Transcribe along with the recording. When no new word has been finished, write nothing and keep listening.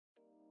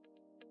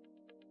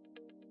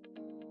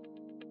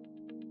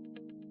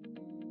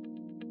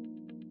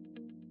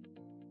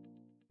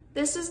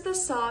This is the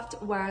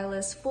soft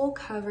wireless full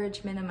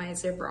coverage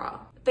minimizer bra.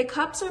 The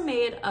cups are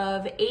made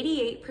of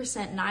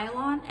 88%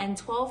 nylon and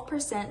 12%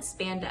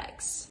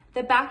 spandex.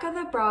 The back of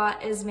the bra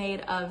is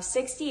made of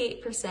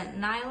 68%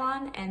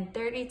 nylon and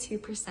 32%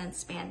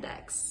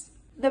 spandex.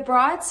 The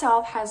bra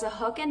itself has a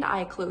hook and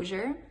eye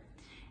closure.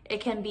 It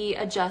can be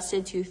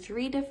adjusted to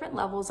 3 different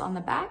levels on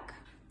the back.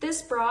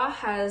 This bra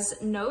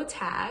has no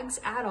tags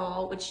at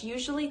all, which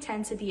usually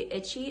tend to be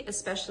itchy,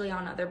 especially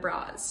on other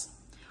bras.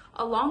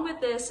 Along with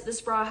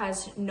this bra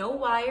has no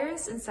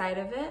wires inside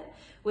of it,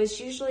 which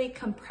usually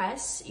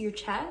compress your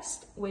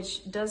chest,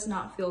 which does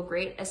not feel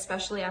great,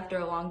 especially after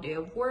a long day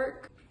of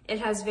work. It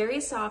has very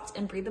soft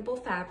and breathable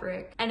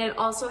fabric, and it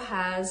also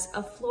has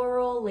a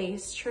floral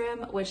lace trim,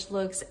 which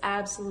looks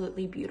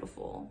absolutely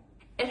beautiful.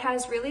 It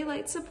has really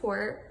light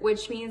support,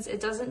 which means it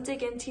doesn't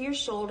dig into your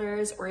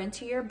shoulders or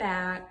into your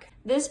back.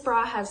 This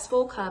bra has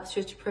full cups,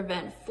 which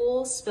prevent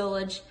full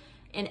spillage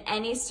in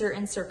any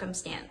certain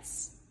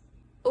circumstance.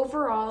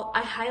 Overall,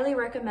 I highly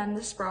recommend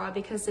this bra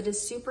because it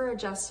is super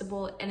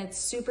adjustable and it's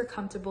super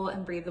comfortable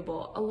and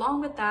breathable.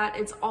 Along with that,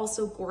 it's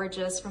also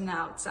gorgeous from the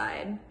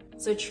outside.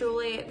 So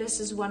truly,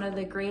 this is one of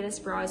the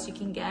greatest bras you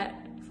can get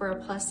for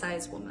a plus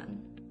size woman.